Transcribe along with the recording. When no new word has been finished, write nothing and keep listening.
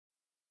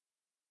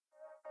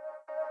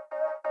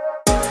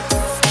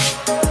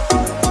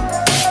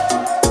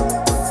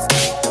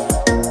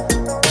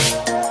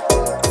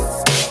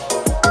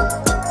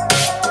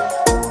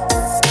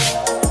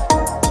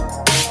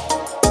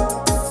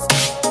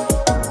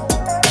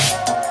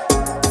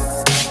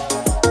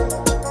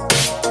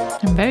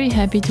very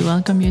happy to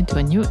welcome you to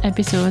a new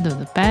episode of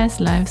the Past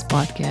Lives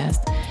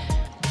podcast.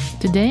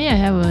 Today I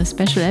have a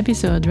special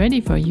episode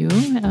ready for you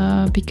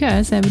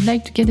because I would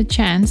like to get a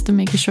chance to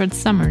make a short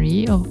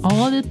summary of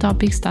all the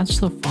topics touched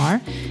so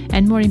far,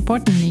 and more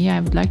importantly,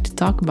 I would like to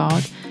talk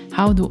about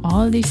how do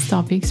all these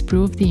topics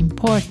prove the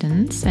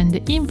importance and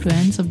the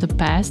influence of the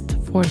past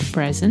for the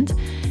present,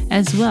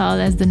 as well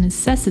as the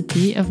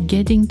necessity of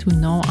getting to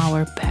know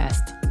our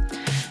past.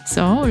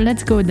 So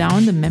let's go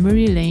down the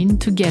memory lane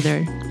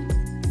together.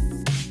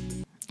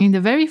 In the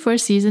very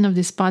first season of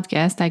this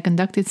podcast, I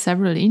conducted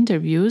several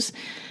interviews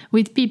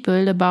with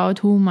people about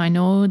whom I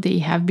know they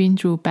have been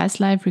through past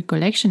life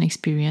recollection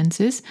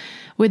experiences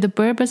with the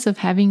purpose of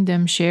having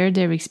them share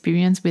their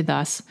experience with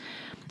us,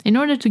 in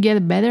order to get a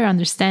better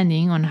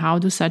understanding on how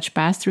do such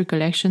past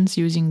recollections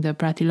using the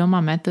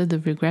Pratiloma method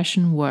of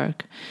regression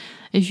work.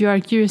 If you are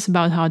curious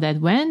about how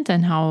that went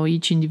and how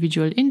each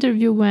individual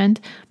interview went,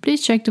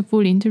 please check the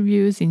full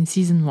interviews in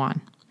Season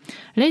 1.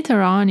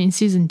 Later on in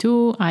Season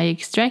 2, I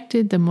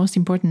extracted the most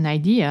important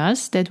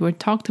ideas that were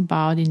talked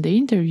about in the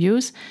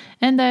interviews,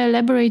 and I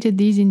elaborated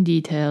these in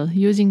detail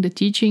using the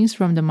teachings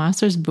from the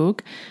master's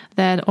book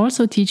that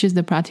also teaches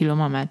the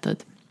Pratiloma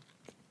method.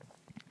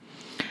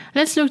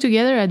 Let's look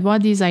together at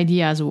what these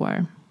ideas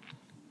were.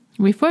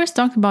 We first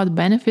talked about the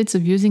benefits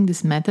of using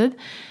this method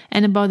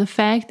and about the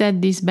fact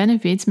that these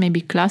benefits may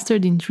be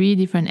clustered in 3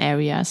 different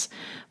areas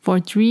for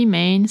 3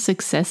 main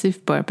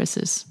successive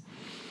purposes.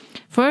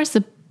 First,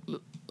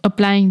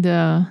 applying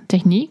the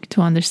technique to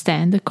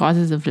understand the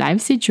causes of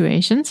life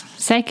situations.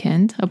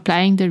 Second,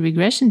 applying the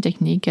regression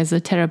technique as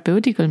a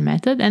therapeutical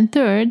method. And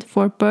third,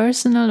 for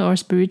personal or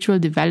spiritual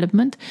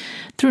development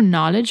through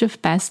knowledge of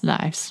past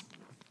lives.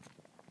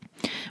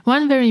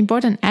 One very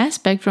important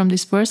aspect from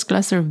this first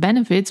cluster of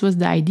benefits was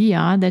the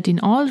idea that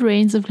in all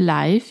reigns of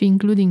life,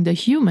 including the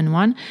human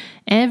one,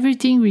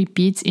 everything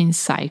repeats in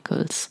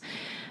cycles.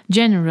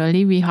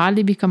 Generally, we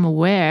hardly become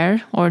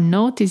aware or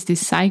notice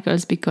these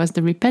cycles because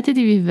the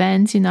repetitive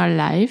events in our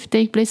life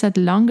take place at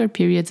longer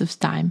periods of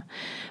time.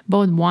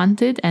 Both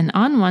wanted and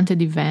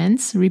unwanted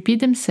events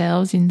repeat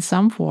themselves in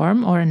some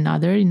form or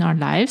another in our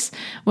lives,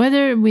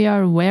 whether we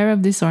are aware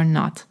of this or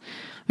not.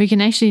 We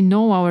can actually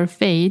know our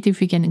fate if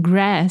we can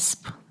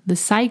grasp the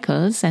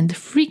cycles and the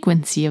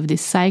frequency of these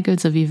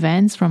cycles of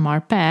events from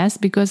our past,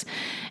 because,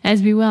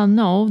 as we well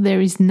know, there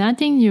is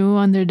nothing new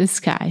under the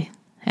sky.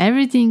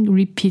 Everything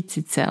repeats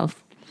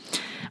itself.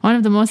 One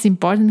of the most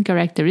important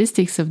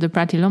characteristics of the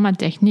Pratiloma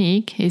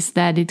technique is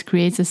that it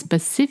creates a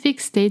specific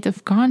state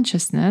of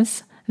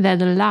consciousness that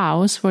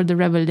allows for the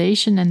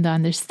revelation and the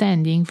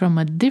understanding from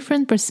a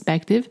different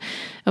perspective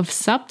of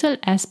subtle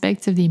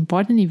aspects of the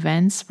important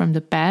events from the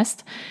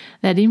past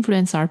that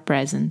influence our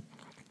present.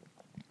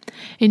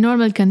 In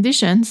normal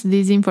conditions,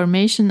 these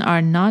information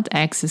are not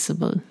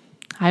accessible.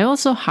 I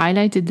also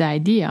highlighted the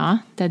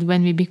idea that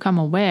when we become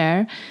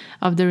aware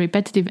of the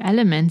repetitive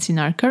elements in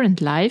our current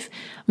life,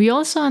 we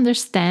also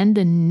understand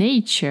the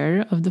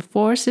nature of the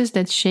forces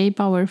that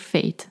shape our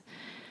fate.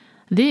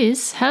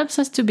 This helps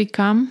us to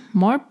become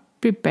more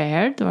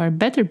prepared or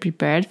better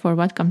prepared for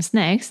what comes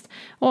next,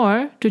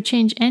 or to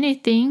change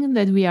anything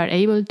that we are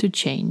able to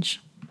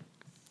change.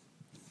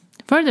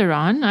 Further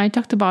on, I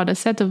talked about a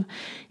set of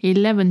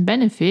 11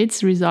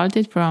 benefits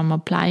resulted from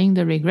applying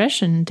the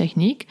regression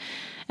technique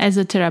as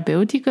a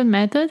therapeutical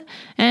method,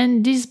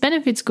 and these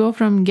benefits go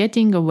from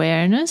getting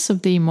awareness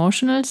of the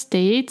emotional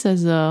states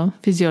as a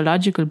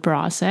physiological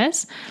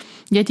process,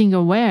 getting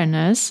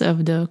awareness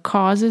of the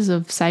causes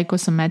of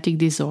psychosomatic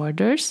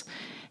disorders,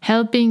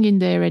 helping in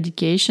the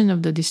eradication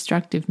of the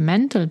destructive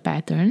mental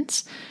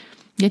patterns,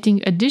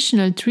 getting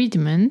additional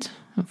treatment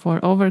for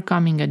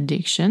overcoming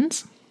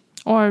addictions,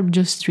 or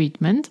just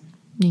treatment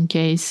in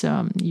case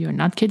you're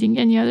not getting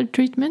any other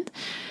treatment,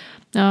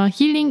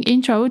 healing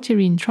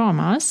intrauterine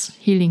traumas,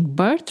 healing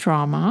birth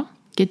trauma,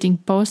 getting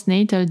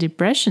postnatal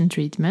depression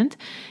treatment,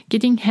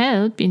 getting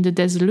help in the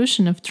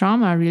dissolution of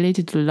trauma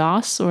related to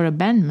loss or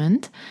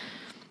abandonment,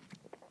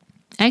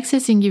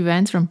 accessing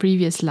events from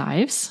previous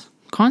lives,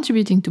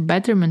 contributing to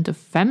betterment of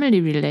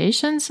family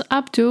relations,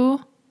 up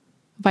to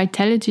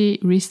vitality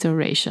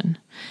restoration.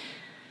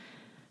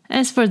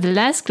 As for the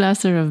last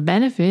cluster of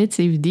benefits,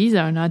 if these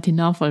are not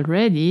enough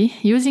already,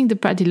 using the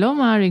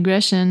Pratiloma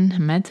regression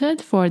method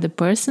for the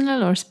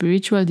personal or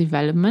spiritual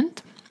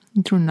development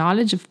through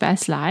knowledge of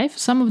past life,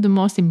 some of the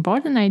most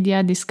important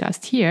ideas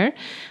discussed here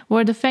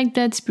were the fact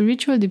that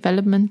spiritual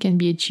development can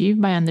be achieved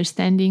by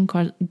understanding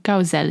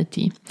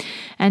causality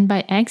and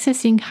by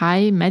accessing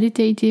high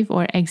meditative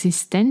or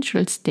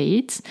existential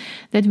states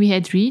that we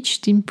had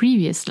reached in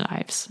previous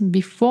lives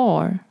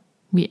before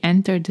we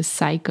entered the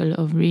cycle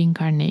of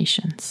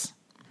reincarnations.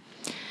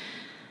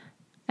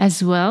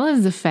 As well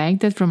as the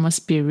fact that from a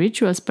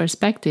spiritual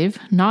perspective,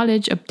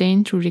 knowledge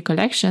obtained through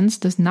recollections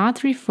does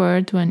not refer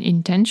to an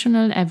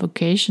intentional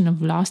evocation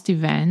of lost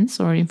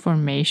events or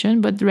information,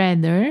 but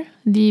rather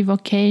the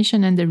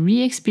evocation and the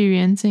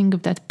re-experiencing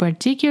of that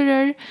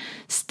particular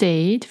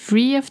state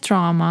free of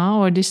trauma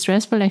or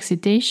distressful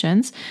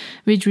excitations,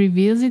 which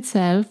reveals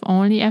itself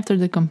only after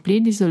the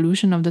complete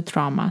dissolution of the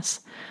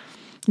traumas.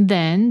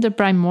 Then the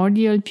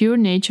primordial pure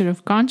nature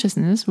of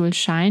consciousness will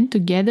shine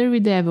together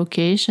with the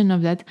evocation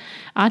of that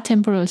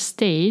atemporal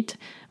state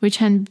which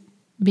had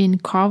been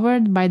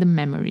covered by the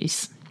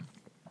memories.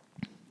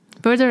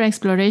 Further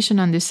exploration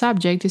on this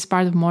subject is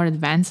part of more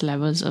advanced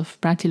levels of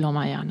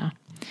Pratiloma.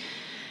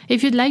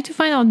 If you'd like to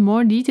find out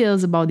more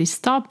details about these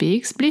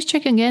topics, please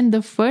check again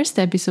the first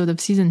episode of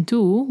Season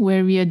 2,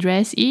 where we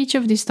address each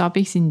of these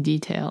topics in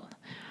detail.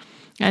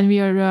 And we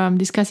are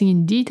discussing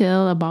in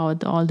detail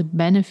about all the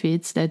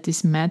benefits that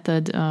this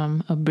method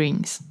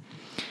brings.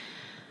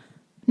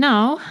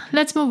 Now,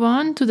 let's move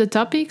on to the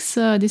topics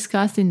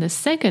discussed in the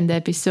second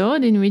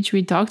episode, in which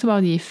we talked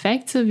about the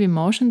effects of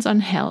emotions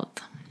on health.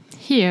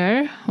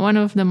 Here, one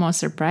of the most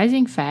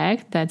surprising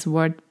facts that's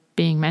worth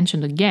being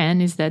mentioned again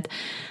is that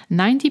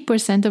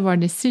 90% of our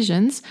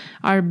decisions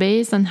are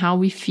based on how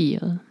we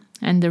feel,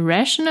 and the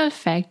rational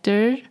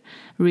factor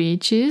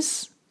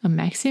reaches a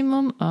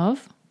maximum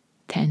of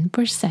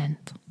 10%.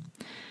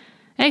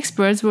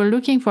 Experts were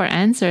looking for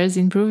answers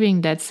in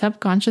proving that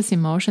subconscious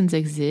emotions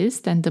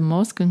exist, and the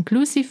most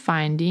conclusive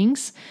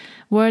findings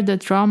were the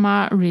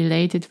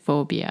trauma-related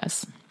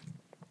phobias.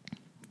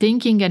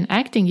 Thinking and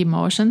acting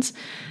emotions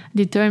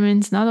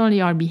determines not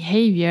only our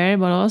behavior,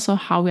 but also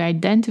how we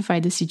identify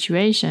the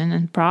situation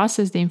and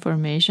process the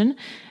information,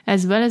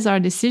 as well as our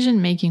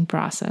decision-making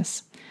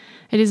process.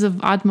 It is of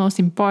utmost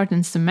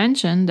importance to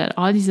mention that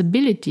all these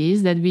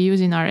abilities that we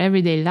use in our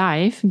everyday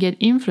life get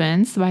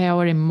influenced by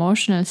our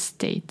emotional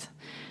state.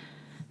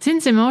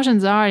 Since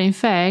emotions are, in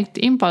fact,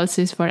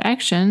 impulses for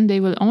action, they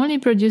will only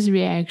produce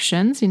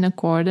reactions in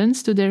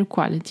accordance to their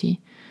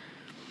quality.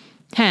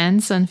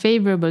 Hence,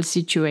 unfavorable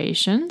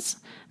situations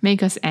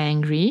make us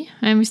angry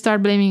and we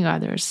start blaming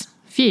others.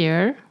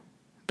 Fear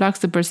blocks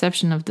the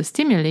perception of the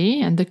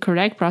stimuli and the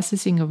correct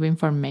processing of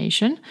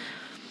information.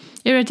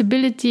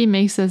 Irritability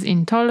makes us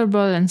intolerable,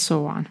 and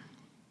so on.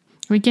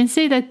 We can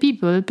say that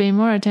people pay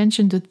more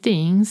attention to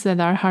things that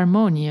are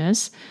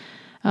harmonious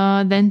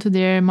than to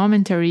their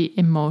momentary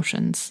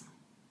emotions.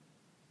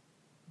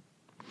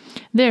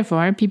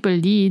 Therefore, people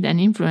lead and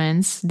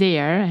influence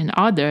their and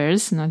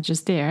others, not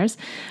just theirs,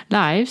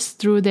 lives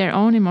through their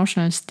own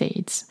emotional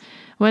states,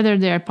 whether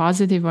they are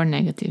positive or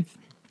negative.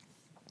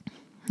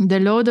 The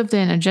load of the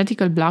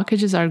energetical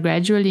blockages are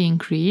gradually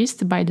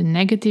increased by the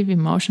negative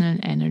emotional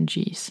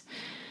energies.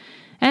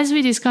 As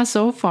we discussed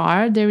so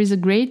far, there is a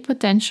great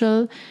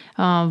potential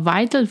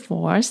vital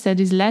force that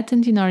is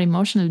latent in our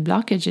emotional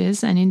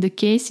blockages, and in the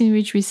case in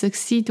which we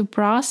succeed to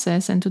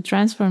process and to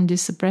transform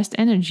these suppressed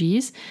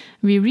energies,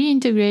 we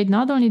reintegrate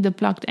not only the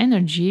blocked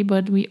energy,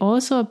 but we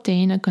also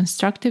obtain a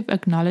constructive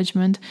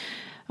acknowledgement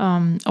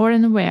or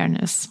an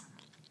awareness.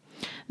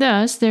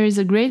 Thus, there is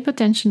a great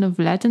potential of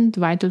latent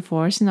vital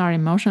force in our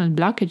emotional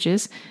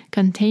blockages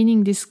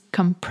containing these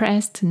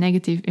compressed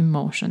negative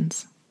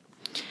emotions.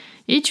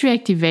 Each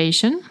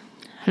reactivation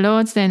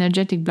loads the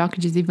energetic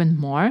blockages even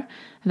more,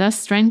 thus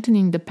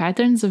strengthening the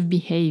patterns of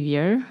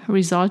behavior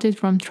resulted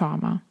from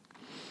trauma.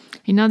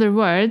 In other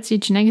words,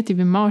 each negative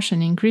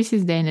emotion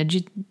increases the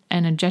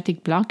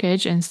energetic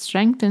blockage and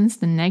strengthens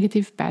the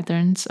negative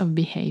patterns of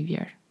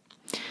behavior.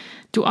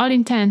 To all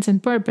intents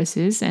and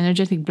purposes,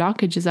 energetic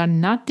blockages are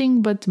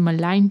nothing but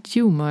malign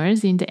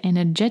tumors in the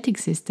energetic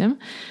system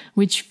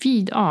which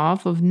feed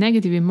off of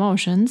negative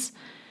emotions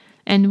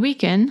and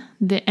weaken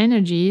the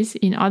energies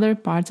in other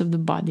parts of the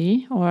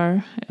body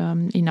or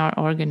in our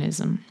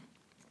organism.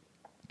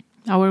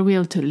 Our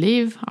will to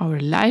live, our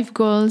life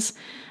goals,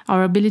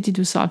 our ability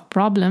to solve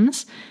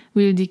problems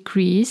will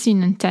decrease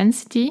in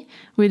intensity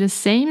with the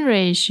same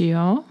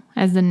ratio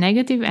as the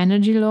negative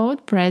energy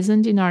load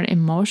present in our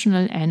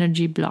emotional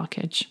energy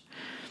blockage.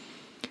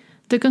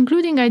 The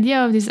concluding idea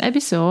of this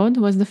episode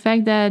was the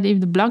fact that if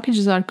the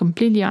blockages are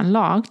completely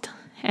unlocked,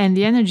 and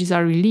the energies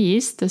are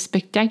released, a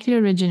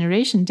spectacular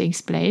regeneration takes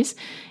place,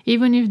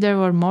 even if there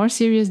were more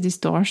serious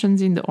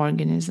distortions in the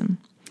organism.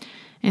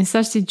 In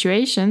such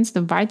situations,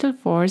 the vital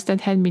force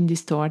that had been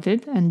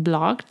distorted and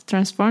blocked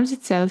transforms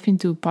itself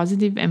into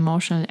positive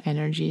emotional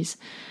energies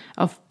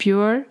of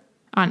pure,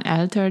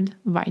 unaltered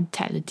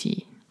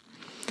vitality.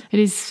 It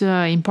is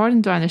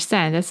important to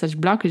understand that such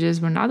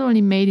blockages were not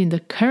only made in the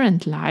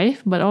current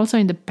life, but also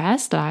in the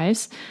past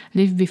lives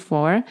lived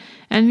before,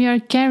 and we are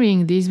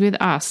carrying these with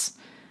us,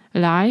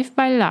 life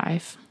by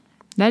life.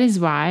 That is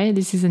why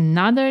this is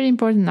another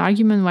important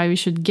argument why we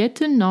should get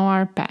to know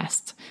our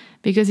past,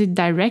 because it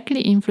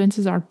directly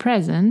influences our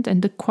present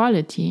and the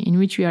quality in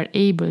which we are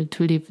able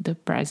to live the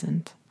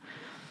present.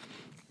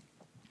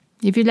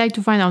 If you'd like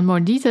to find out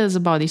more details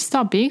about these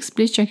topics,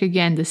 please check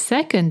again the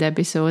second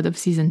episode of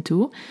Season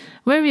 2,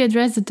 where we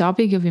address the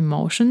topic of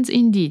emotions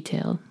in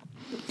detail.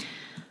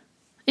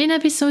 In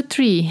episode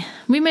 3,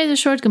 we made a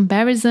short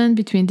comparison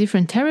between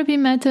different therapy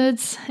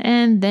methods,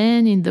 and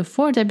then in the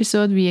fourth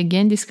episode, we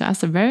again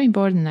discussed a very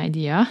important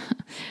idea.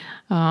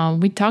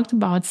 We talked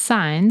about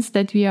signs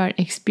that we are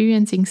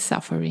experiencing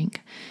suffering,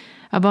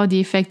 about the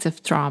effects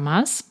of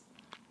traumas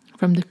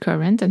from the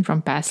current and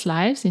from past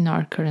lives in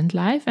our current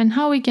life, and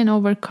how we can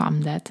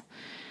overcome that.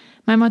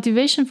 My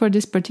motivation for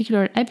this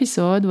particular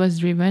episode was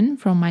driven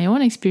from my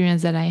own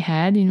experience that I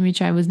had, in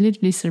which I was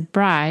literally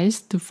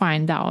surprised to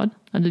find out,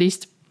 at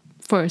least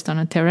first on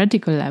a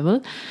theoretical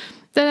level,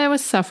 that I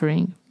was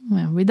suffering,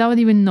 without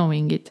even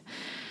knowing it.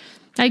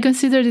 I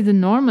considered it a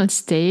normal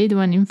state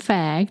when in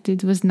fact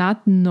it was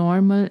not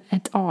normal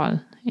at all.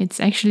 It's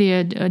actually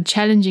a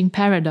challenging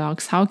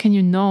paradox. How can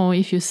you know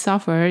if you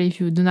suffer if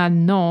you do not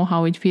know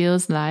how it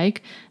feels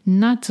like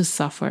not to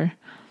suffer?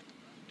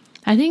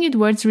 I think it's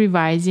worth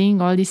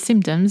revising all these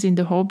symptoms in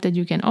the hope that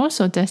you can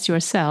also test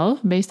yourself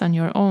based on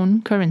your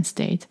own current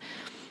state.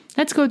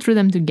 Let's go through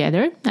them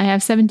together. I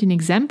have 17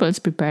 examples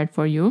prepared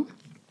for you.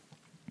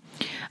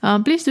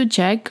 Please do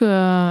check,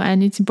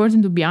 and it's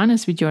important to be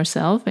honest with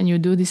yourself when you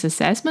do this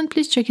assessment.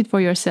 Please check it for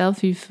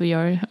yourself if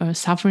you're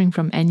suffering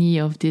from any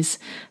of these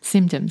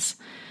symptoms.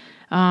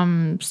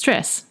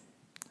 Stress,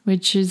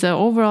 which is an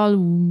overall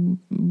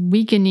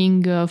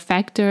weakening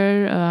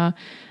factor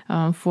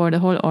for the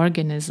whole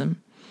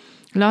organism.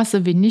 Loss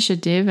of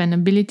initiative and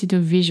ability to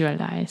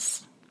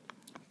visualize.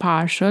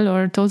 Partial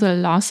or total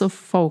loss of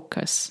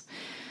focus.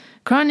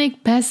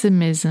 Chronic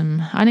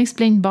pessimism,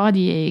 unexplained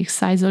body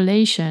aches,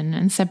 isolation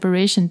and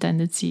separation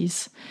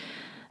tendencies.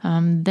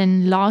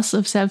 Then loss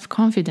of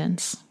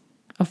self-confidence,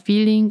 a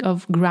feeling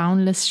of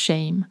groundless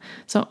shame.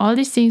 So all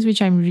these things which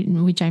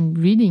I'm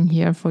reading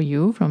here for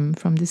you from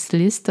this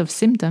list of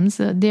symptoms,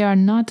 they are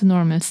not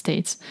normal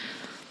states.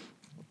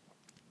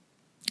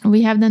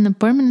 We have then a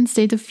permanent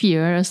state of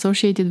fear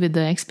associated with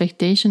the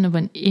expectation of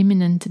an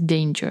imminent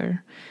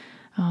danger,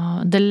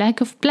 the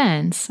lack of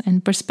plans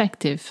and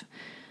perspective,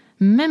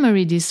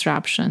 memory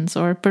disruptions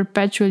or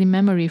perpetually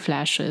memory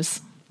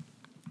flashes,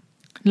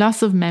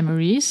 loss of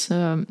memories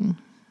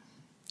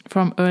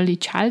from early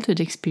childhood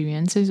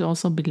experiences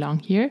also belong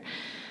here.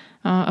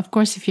 Of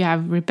course, if you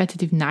have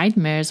repetitive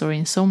nightmares or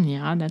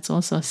insomnia, that's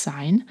also a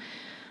sign.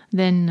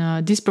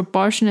 Then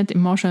disproportionate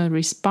emotional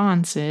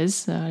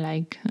responses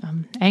like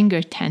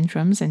anger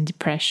tantrums and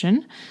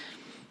depression,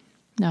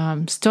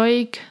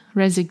 stoic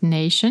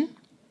resignation,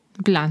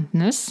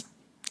 bluntness,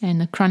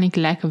 and a chronic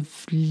lack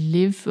of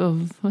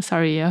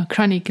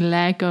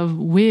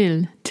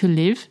will to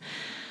live.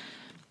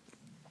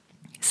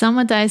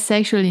 Somatized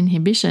sexual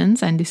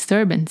inhibitions and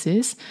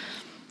disturbances.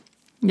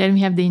 Then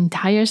we have the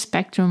entire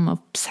spectrum of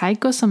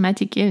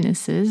psychosomatic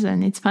illnesses,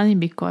 and it's funny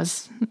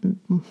because,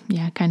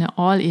 kind of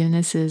all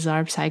illnesses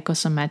are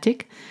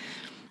psychosomatic.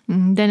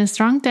 Then a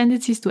strong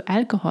tendencies to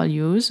alcohol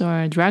use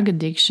or drug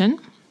addiction,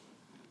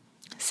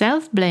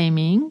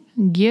 self-blaming,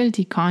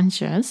 guilty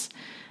conscience,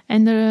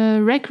 and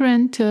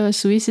recurrent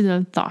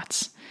suicidal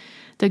thoughts.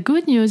 The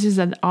good news is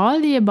that all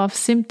the above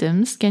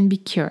symptoms can be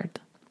cured.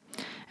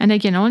 And they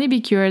can only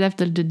be cured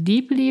after the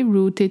deeply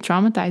rooted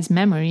traumatized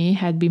memory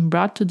had been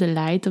brought to the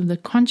light of the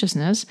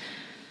consciousness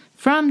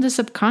from the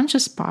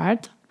subconscious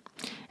part,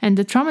 and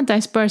the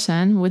traumatized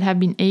person would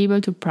have been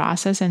able to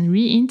process and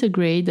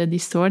reintegrate the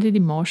distorted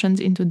emotions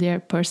into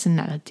their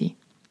personality.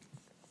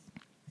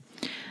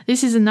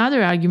 This is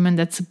another argument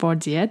that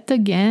supports yet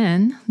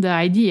again the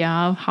idea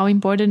of how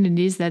important it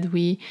is that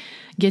we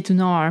get to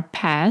know our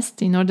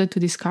past in order to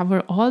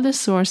discover all the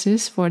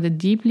sources for the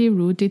deeply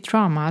rooted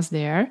traumas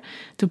there,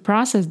 to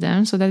process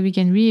them so that we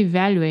can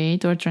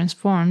reevaluate or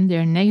transform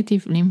their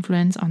negative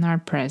influence on our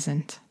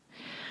present.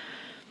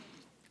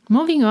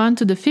 Moving on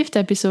to the 5th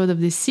episode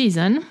of this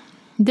season,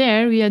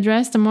 there we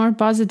addressed a more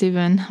positive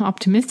and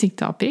optimistic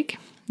topic,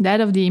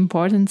 that of the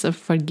importance of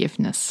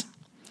forgiveness.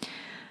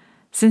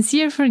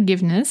 Sincere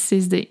forgiveness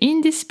is the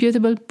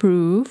indisputable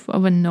proof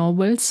of a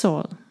noble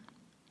soul.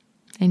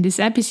 In this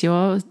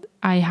episode,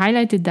 I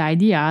highlighted the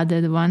idea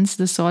that once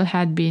the soul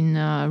had been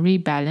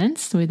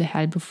rebalanced with the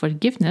help of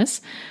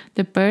forgiveness,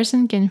 the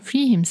person can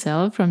free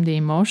himself from the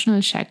emotional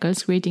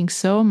shackles creating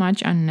so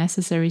much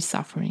unnecessary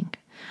suffering.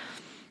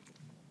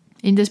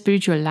 In the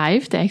spiritual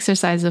life, the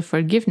exercise of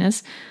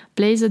forgiveness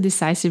plays a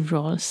decisive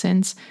role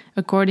since,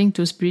 according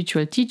to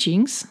spiritual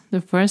teachings,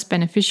 the first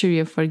beneficiary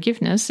of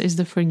forgiveness is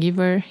the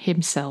forgiver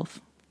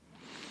himself.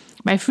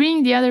 By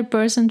freeing the other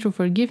person through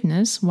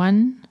forgiveness,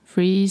 one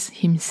frees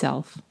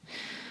himself.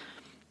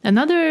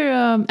 Another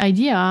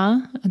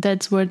idea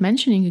that's worth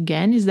mentioning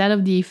again is that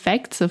of the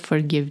effects of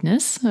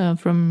forgiveness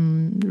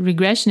from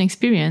regression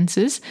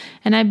experiences.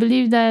 And I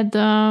believe that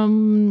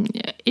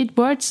it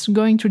worth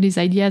going through these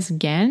ideas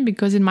again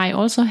because it might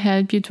also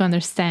help you to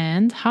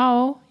understand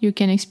how you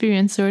can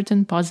experience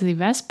certain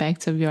positive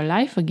aspects of your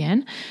life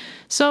again.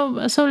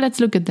 So let's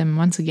look at them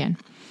once again.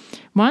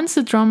 Once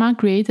the trauma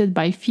created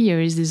by fear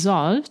is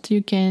dissolved,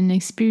 you can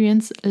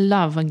experience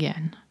love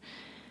again.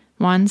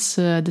 Once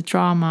the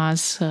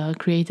traumas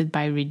created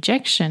by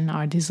rejection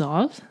are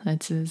dissolved,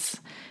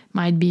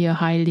 might be a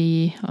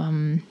highly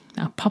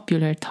a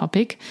popular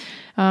topic.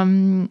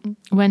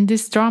 When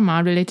this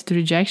trauma related to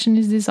rejection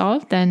is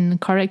dissolved, then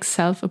correct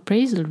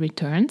self-appraisal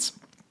returns.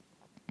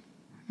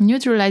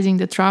 Neutralizing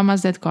the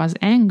traumas that cause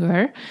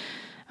anger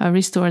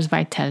restores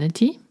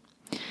vitality.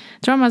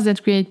 Traumas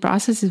that create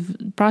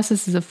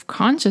processes of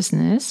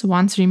consciousness,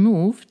 once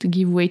removed,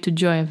 give way to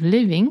joy of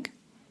living.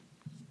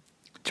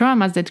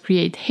 Traumas that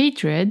create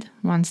hatred,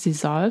 once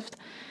dissolved,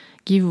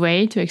 give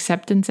way to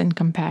acceptance and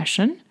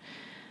compassion.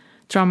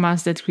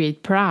 Traumas that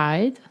create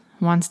pride,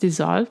 once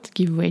dissolved,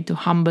 give way to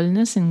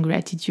humbleness and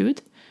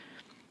gratitude.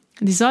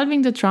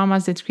 Dissolving the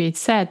traumas that create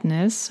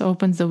sadness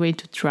opens the way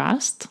to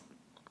trust.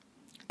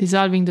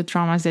 Dissolving the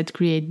traumas that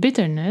create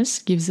bitterness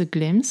gives a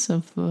glimpse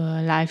of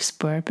life's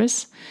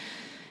purpose.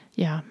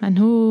 Yeah, and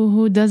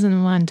who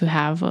doesn't want to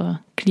have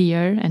a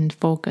clear and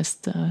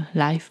focused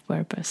life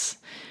purpose,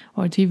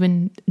 or to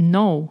even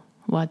know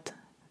what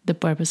the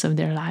purpose of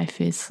their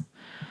life is?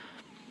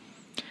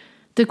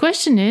 The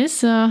question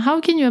is,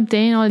 how can you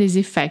obtain all these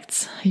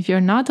effects if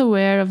you're not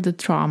aware of the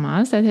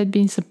traumas that had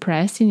been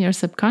suppressed in your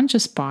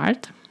subconscious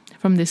part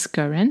from this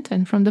current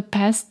and from the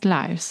past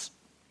lives?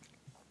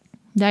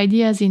 The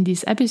ideas in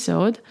this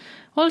episode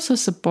also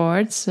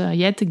supports,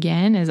 yet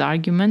again, as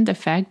argument, the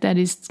fact that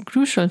it's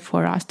crucial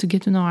for us to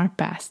get to know our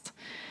past.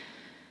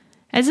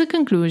 As a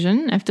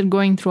conclusion, after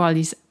going through all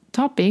these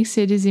topics,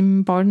 it is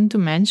important to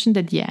mention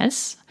that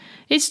yes,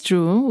 it's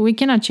true, we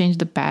cannot change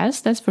the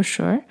past, that's for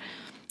sure.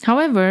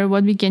 However,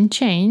 what we can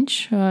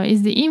change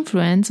is the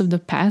influence of the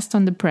past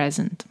on the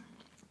present.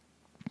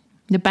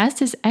 The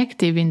past is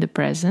active in the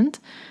present,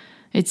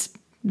 it's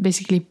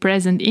basically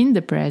present in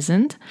the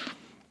present,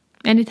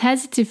 and it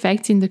has its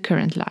effects in the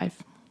current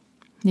life.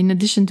 In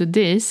addition to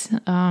this,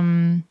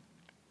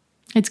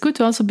 it's good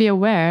to also be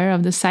aware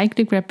of the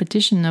cyclic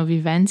repetition of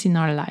events in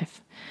our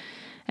life.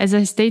 As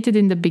I stated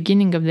in the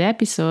beginning of the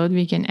episode,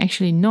 we can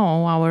actually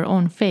know our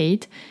own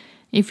fate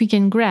if we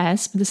can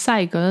grasp the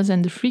cycles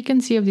and the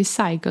frequency of these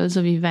cycles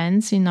of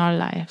events in our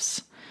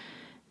lives.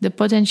 The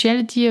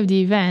potentiality of the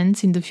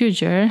events in the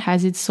future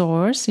has its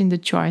source in the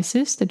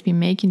choices that we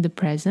make in the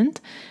present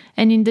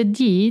and in the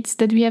deeds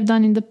that we have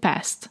done in the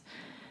past.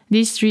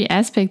 These three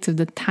aspects of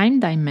the time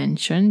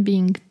dimension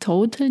being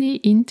totally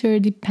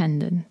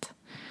interdependent.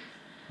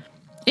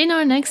 In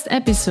our next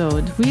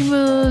episode, we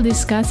will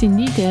discuss in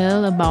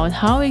detail about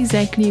how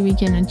exactly we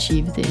can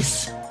achieve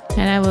this.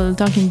 And I will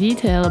talk in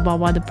detail about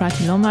what the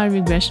Pratiloma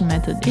regression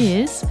method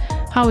is,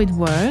 how it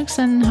works,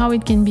 and how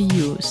it can be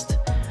used.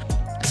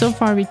 So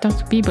far, we talked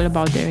to people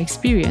about their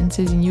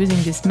experiences in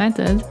using this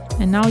method,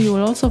 and now you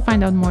will also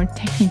find out more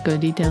technical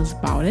details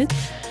about it.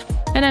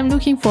 And I'm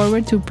looking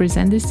forward to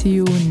present this to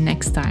you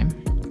next time.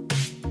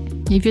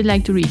 If you'd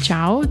like to reach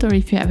out, or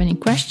if you have any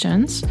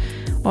questions,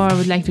 or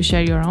would like to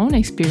share your own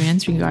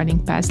experience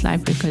regarding past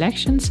life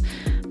recollections,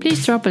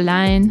 please drop a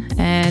line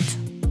at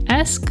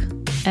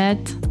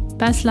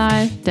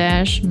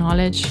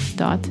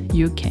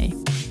ask@pastlife-knowledge.uk.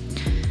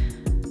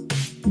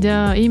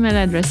 The email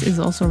address is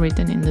also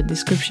written in the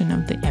description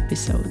of the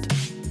episode.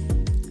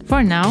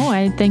 For now,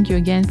 I thank you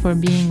again for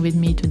being with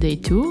me today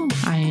too.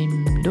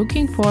 I'm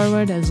looking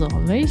forward, as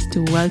always,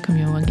 to welcome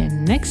you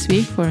again next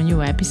week for a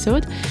new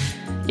episode,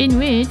 in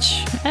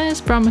which, as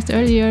promised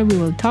earlier, we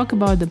will talk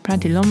about the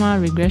Pratiloma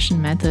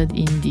regression method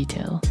in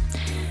detail.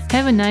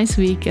 Have a nice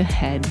week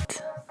ahead.